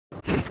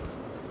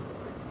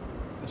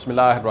بسم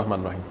اللہ الرحمن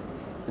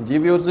الرحیم۔ جی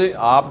ویورز،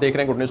 آپ دیکھ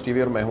رہے ہیں گڈ نیوز ٹی وی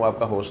اور میں ہوں آپ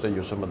کا ہوسٹ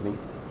یوسف مدنی۔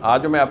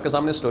 آج جو میں آپ کے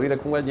سامنے سٹوری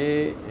رکھوں گا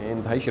یہ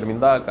انتہائی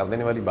شرمندہ کر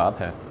دینے والی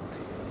بات ہے۔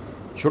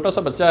 چھوٹا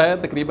سا بچہ ہے،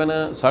 تقریباً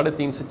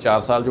 3.5 سے 4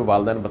 سال، جو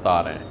والدین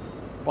بتا رہے ہیں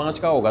 5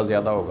 کا ہوگا،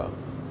 زیادہ ہوگا،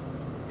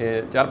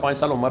 4-5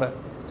 سال عمر ہے۔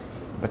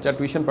 بچہ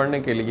ٹیوشن پڑھنے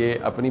کے لیے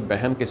اپنی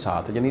بہن کے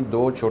ساتھ، یعنی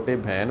 2 چھوٹے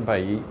بہن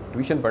بھائی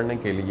ٹیوشن پڑھنے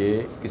کے لیے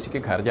کسی کے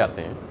گھر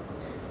جاتے ہیں۔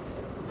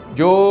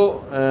 جو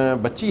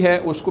بچی ہے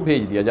اس کو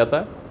بھیج دیا جاتا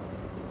ہے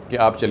کہ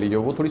آپ چلی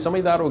جاؤ، وہ تھوڑی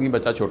سمجھدار ہوگی،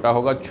 بچہ چھوٹا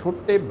ہوگا۔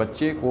 چھوٹے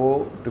بچے کو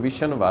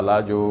ٹیوشن والا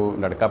جو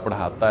لڑکا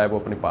پڑھاتا ہے وہ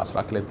اپنے پاس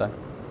رکھ لیتا ہے۔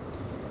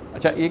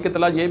 اچھا، ایک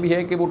اطلاع یہ بھی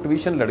ہے کہ وہ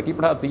ٹیوشن لڑکی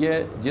پڑھاتی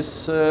ہے،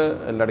 جس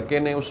لڑکے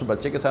نے اس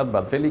بچے کے ساتھ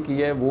بدفعلی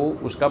کی ہے وہ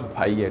اس کا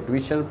بھائی ہے،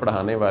 ٹیوشن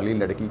پڑھانے والی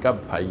لڑکی کا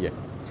بھائی ہے۔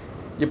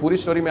 یہ پوری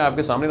سٹوری میں آپ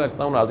کے سامنے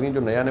رکھتا ہوں۔ ناظرین،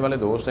 جو نئے آنے والے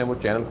دوست ہیں وہ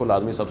چینل کو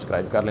لازمی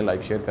سبسکرائب کر لیں،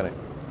 لائک شیئر کریں۔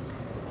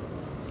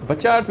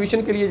 بچہ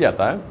ٹیوشن کے لیے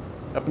جاتا ہے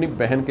اپنی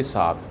بہن کے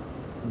ساتھ۔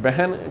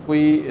 بہن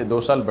کوئی 2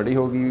 سال بڑی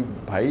ہوگی،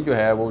 بھائی جو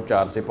ہے وہ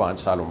 4 سے 5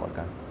 سال عمر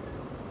کا ہے۔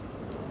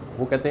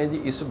 وہ کہتے ہیں جی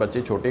اس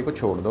بچے چھوٹے کو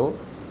چھوڑ دو،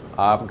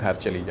 آپ گھر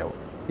چلی جاؤ،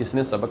 اس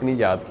نے سبق نہیں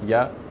یاد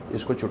کیا،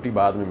 اس کو چھٹی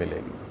بعد میں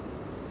ملے گی۔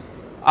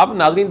 اب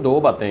ناظرین 2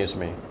 باتیں اس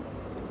میں۔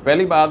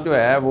 پہلی بات جو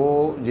ہے وہ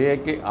یہ ہے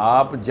کہ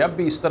آپ جب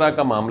بھی اس طرح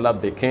کا معاملہ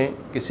دیکھیں،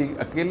 کسی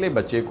اکیلے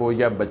بچے کو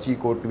یا بچی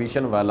کو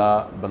ٹیوشن والا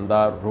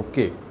بندہ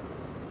روکے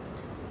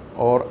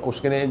اور اس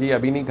کے نے جی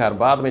ابھی نہیں، گھر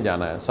بعد میں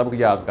جانا ہے، سبق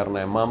یاد کرنا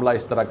ہے، معاملہ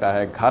اس طرح کا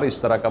ہے، گھر اس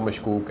طرح کا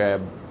مشکوک ہے،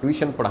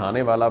 ٹیوشن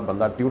پڑھانے والا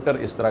بندہ ٹیوٹر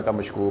اس طرح کا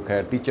مشکوک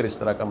ہے، ٹیچر اس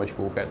طرح کا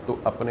مشکوک ہے، تو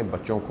اپنے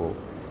بچوں کو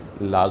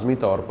لازمی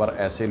طور پر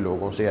ایسے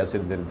لوگوں سے، ایسے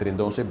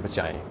درندوں سے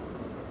بچائیں۔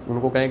 ان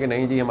کو کہیں کہ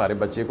نہیں جی ہمارے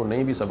بچے کو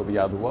نہیں بھی سبق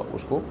یاد ہوا،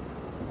 اس کو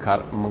گھر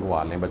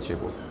منگوا لیں بچے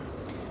کو،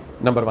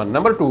 نمبر 1۔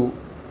 نمبر 2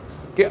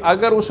 کہ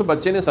اگر اس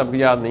بچے نے سبق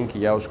یاد نہیں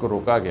کیا، اس کو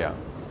روکا گیا،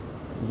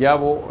 یا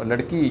وہ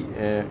لڑکی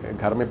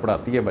گھر میں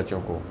پڑھاتی ہے بچوں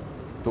کو،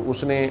 تو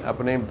اس نے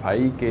اپنے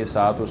بھائی کے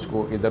ساتھ اس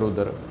کو ادھر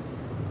ادھر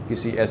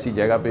کسی ایسی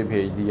جگہ پہ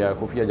بھیج دیا،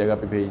 خفیہ جگہ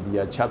پہ بھیج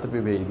دیا، چھت پہ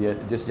بھیج دیا،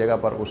 جس جگہ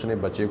پر اس نے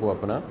بچے کو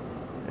اپنا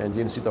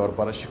جنسی طور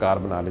پر شکار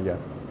بنا لیا۔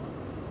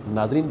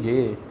 ناظرین،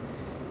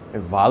 یہ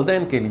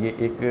والدین کے لیے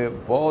ایک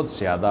بہت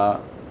زیادہ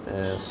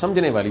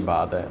سمجھنے والی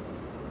بات ہے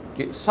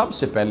کہ سب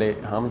سے پہلے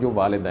ہم جو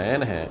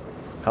والدین ہیں،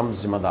 ہم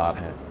ذمہ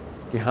دار ہیں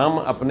کہ ہم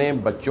اپنے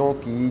بچوں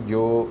کی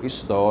جو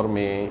اس دور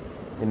میں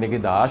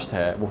نگہداشت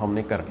ہے وہ ہم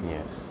نے کرنی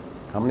ہے۔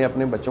 ہم نے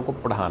اپنے بچوں کو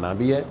پڑھانا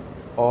بھی ہے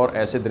اور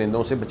ایسے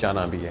درندوں سے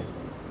بچانا بھی ہے۔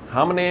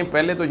 ہم نے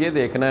پہلے تو یہ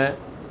دیکھنا ہے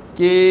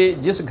کہ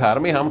جس گھر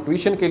میں ہم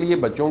ٹیوشن کے لیے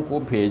بچوں کو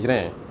بھیج رہے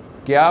ہیں،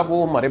 کیا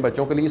وہ ہمارے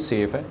بچوں کے لیے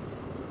سیف ہے؟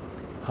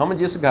 ہم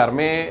جس گھر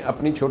میں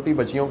اپنی چھوٹی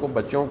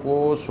بچوں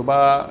کو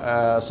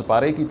صبح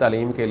سپارے کی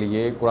تعلیم کے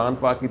لیے، قرآن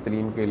پاک کی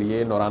تعلیم کے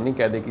لیے، نورانی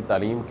قاعدے کی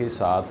تعلیم کے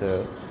ساتھ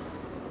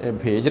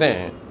بھیج رہے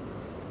ہیں،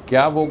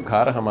 کیا وہ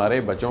گھر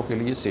ہمارے بچوں کے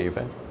لیے سیف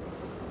ہے؟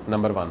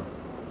 نمبر 1۔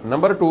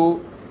 نمبر 2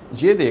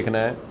 یہ دیکھنا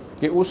ہے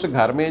کہ اس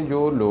گھر میں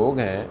جو لوگ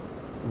ہیں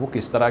وہ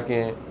کس طرح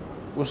کے ہیں،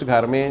 اس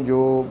گھر میں جو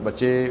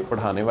بچے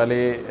پڑھانے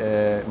والے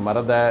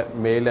مرد ہے،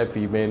 میل ہے،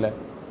 فیمیل ہے،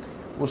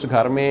 اس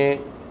گھر میں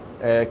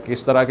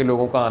کس طرح کے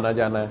لوگوں کا آنا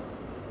جانا ہے،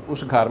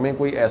 اس گھر میں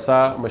کوئی ایسا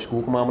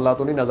مشکوک معاملہ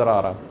تو نہیں نظر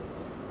آ رہا۔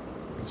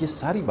 یہ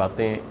ساری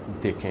باتیں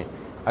دیکھیں۔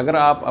 اگر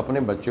آپ اپنے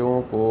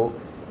بچوں کو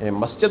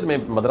مسجد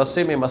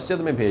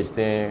میں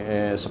بھیجتے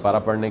ہیں سپارہ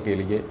پڑھنے کے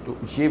لیے، تو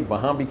یہ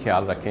وہاں بھی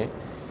خیال رکھیں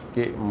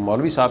کہ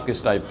مولوی صاحب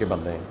کس ٹائپ کے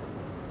بندے ہیں،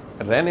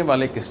 رہنے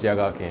والے کس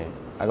جگہ کے ہیں۔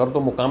 اگر تو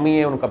مقامی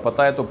ہیں، ان کا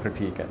پتہ ہے، تو پھر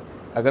ٹھیک ہے۔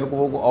 اگر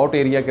وہ آؤٹ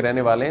ایریا کے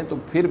رہنے والے ہیں تو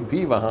پھر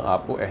بھی وہاں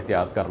آپ کو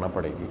احتیاط کرنا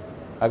پڑے گی۔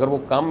 اگر وہ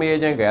کم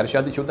ایج ہیں، غیر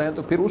شادی شدہ ہیں،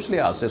 تو پھر اس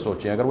لحاظ سے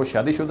سوچیں۔ اگر وہ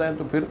شادی شدہ ہیں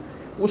تو پھر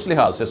اس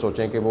لحاظ سے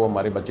سوچیں کہ وہ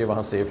ہمارے بچے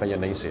وہاں سیف ہیں یا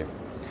نہیں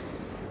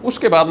سیف۔ اس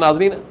کے بعد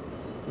ناظرین،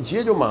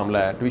 یہ جو معاملہ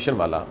ہے ٹیوشن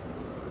والا،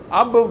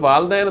 اب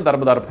والدین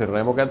دربدر پھر رہے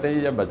ہیں۔ وہ کہتے ہیں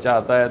جی جب بچہ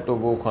آتا ہے تو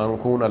وہ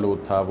خون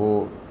آلود تھا،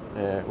 وہ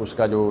اس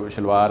کا جو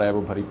شلوار ہے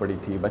وہ بھری پڑی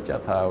تھی، بچہ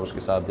تھا، اس کے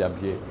ساتھ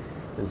جب یہ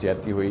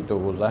زیادتی ہوئی تو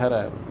وہ ظاہر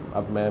ہے۔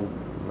 اب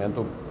میں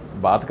تو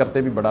بات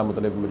کرتے بھی بڑا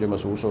مطلب مجھے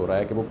محسوس ہو رہا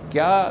ہے کہ وہ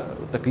کیا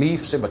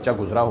تکلیف سے بچہ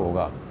گزرا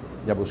ہوگا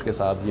جب اس کے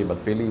ساتھ یہ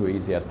بدفعلی ہوئی،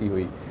 زیادتی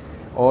ہوئی،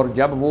 اور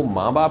جب وہ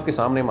ماں باپ کے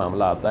سامنے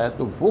معاملہ آتا ہے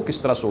تو وہ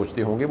کس طرح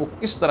سوچتے ہوں گے، وہ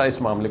کس طرح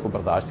اس معاملے کو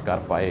برداشت کر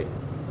پائے۔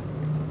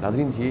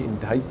 ناظرین، یہ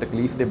انتہائی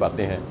تکلیف دہ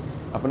باتیں ہیں۔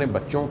 اپنے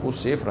بچوں کو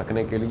سیف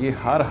رکھنے کے لیے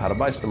ہر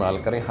حربہ استعمال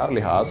کریں، ہر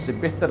لحاظ سے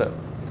بہتر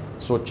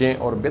سوچیں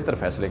اور بہتر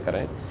فیصلے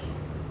کریں۔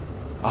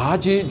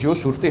 آج جو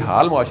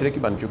صورتحال معاشرے کی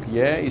بن چکی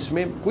ہے، اس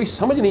میں کوئی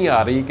سمجھ نہیں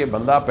آ رہی کہ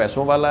بندہ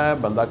پیسوں والا ہے،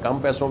 بندہ کم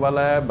پیسوں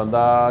والا ہے،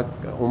 بندہ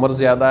عمر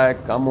زیادہ ہے،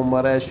 کم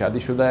عمر ہے، شادی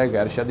شدہ ہے،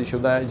 غیر شادی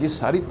شدہ ہے۔ یہ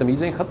ساری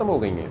تمیزیں ختم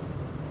ہو گئی ہیں۔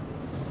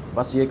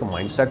 بس یہ ایک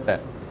مائنڈ سیٹ ہے،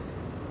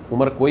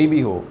 عمر کوئی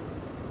بھی ہو،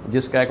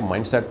 جس کا ایک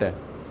مائنڈ سیٹ ہے۔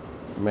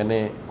 میں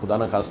نے خدا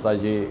نخواستہ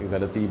یہ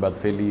غلطی،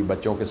 بدفعلی،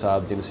 بچوں کے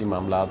ساتھ جنسی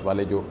معاملات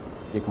والے جو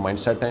ایک مائنڈ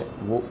سیٹ ہیں،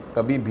 وہ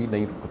کبھی بھی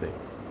نہیں رکتے۔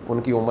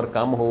 ان کی عمر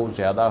کم ہو،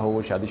 زیادہ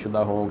ہو، شادی شدہ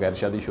ہوں، غیر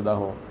شادی شدہ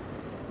ہوں،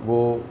 وہ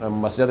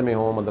مسجد میں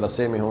ہوں،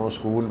 مدرسے میں ہوں،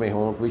 اسکول میں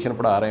ہوں، ٹیوشن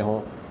پڑھا رہے ہوں،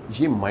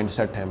 یہ مائنڈ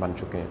سیٹ ہیں بن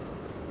چکے ہیں۔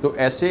 تو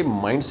ایسے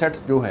مائنڈ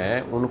سیٹس جو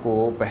ہیں ان کو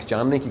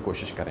پہچاننے کی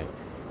کوشش کریں،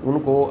 ان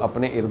کو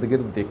اپنے ارد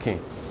گرد دیکھیں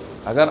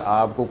اگر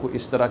آپ کو کوئی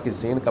اس طرح کے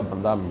ذہن کا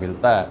بندہ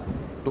ملتا ہے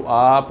تو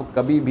آپ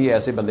کبھی بھی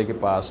ایسے بندے کے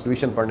پاس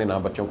ٹیوشن پڑھنے نہ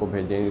بچوں کو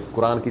بھیجیں،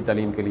 قرآن کی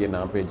تعلیم کے لیے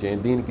نہ بھیجیں،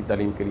 دین کی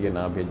تعلیم کے لیے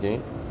نہ بھیجیں،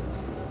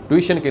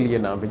 ٹیوشن کے لیے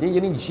نہ بھیجیں.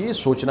 یعنی یہ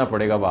سوچنا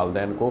پڑے گا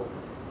والدین کو،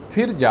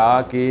 پھر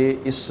جا کے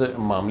اس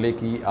معاملے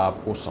کی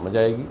آپ کو سمجھ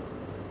آئے گی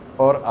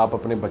اور آپ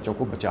اپنے بچوں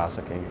کو بچا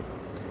سکیں گے.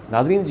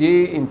 ناظرین،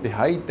 یہ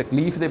انتہائی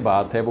تکلیف دہ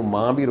بات ہے. وہ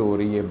ماں بھی رو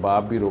رہی ہے،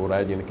 باپ بھی رو رہا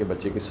ہے، جن کے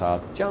بچے کے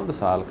ساتھ چند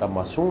سال کا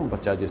معصوم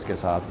بچہ جس کے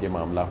ساتھ یہ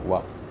معاملہ ہوا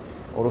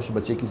اور اس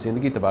بچے کی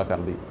زندگی تباہ کر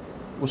دی.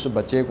 اس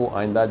بچے کو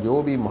آئندہ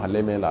جو بھی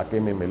محلے میں علاقے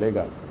میں ملے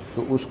گا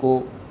تو اس کو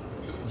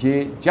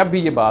جب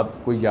بھی یہ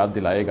بات کوئی یاد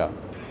دلائے گا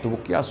تو وہ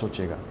کیا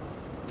سوچے گا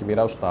کہ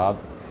میرا استاد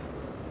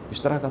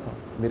اس طرح کا تھا،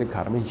 میرے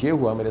گھر میں یہ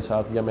ہوا میرے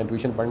ساتھ، یا میں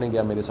ٹیوشن پڑھنے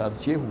گیا میرے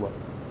ساتھ یہ ہوا،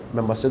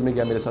 میں مسجد میں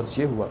گیا میرے ساتھ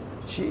یہ ہوا.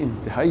 یہ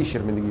انتہائی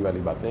شرمندگی والی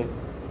باتیں.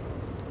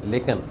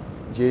 لیکن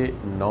یہ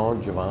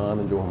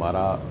نوجوان جو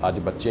ہمارا آج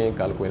بچے ہیں،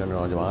 کل کو انہوں نے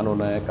نوجوان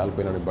ہونا ہے، کل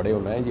کو انہوں نے بڑے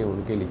ہونا ہے، یہ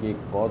ان کے لیے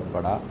ایک بہت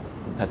بڑا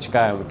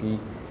دھچکا ہے.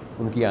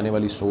 ان کی آنے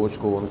والی سوچ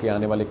کو، ان کے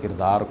آنے والے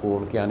کردار کو،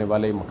 ان کے آنے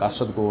والے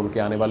مقاصد کو، ان کے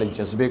آنے والے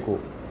جذبے کو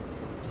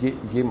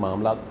یہ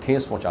معاملات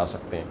ٹھیس پہنچا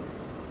سکتے ہیں.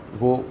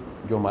 وہ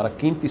جو ہمارا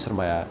قیمتی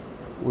سرمایہ ہے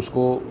اس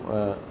کو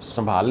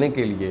سنبھالنے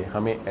کے لیے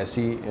ہمیں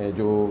ایسی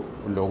جو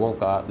لوگوں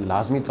کا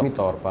لازمی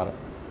طور پر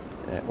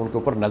ان کے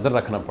اوپر نظر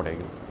رکھنا پڑے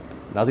گی.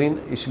 ناظرین،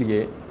 اس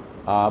لیے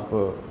آپ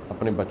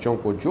اپنے بچوں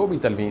کو جو بھی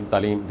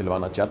تعلیم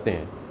دلوانا چاہتے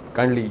ہیں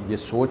کائنڈلی یہ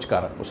سوچ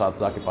کر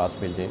اساتذہ کے پاس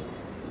بھیجیں.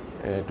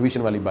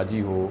 ٹیوشن والی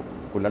باجی ہو،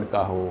 کوئی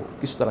لڑکا ہو،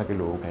 کس طرح کے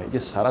لوگ ہیں، یہ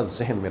سارا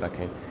ذہن میں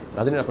رکھیں.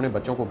 ناظرین، اپنے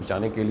بچوں کو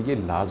بچانے کے لیے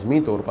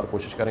لازمی طور پر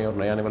کوشش کریں، اور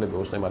نئے آنے والے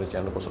دوست ہیں ہمارے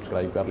چینل کو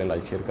سبسکرائب کر لیں،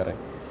 لائک شیئر کریں.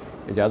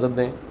 اجازت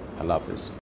دیں، اللہ حافظ.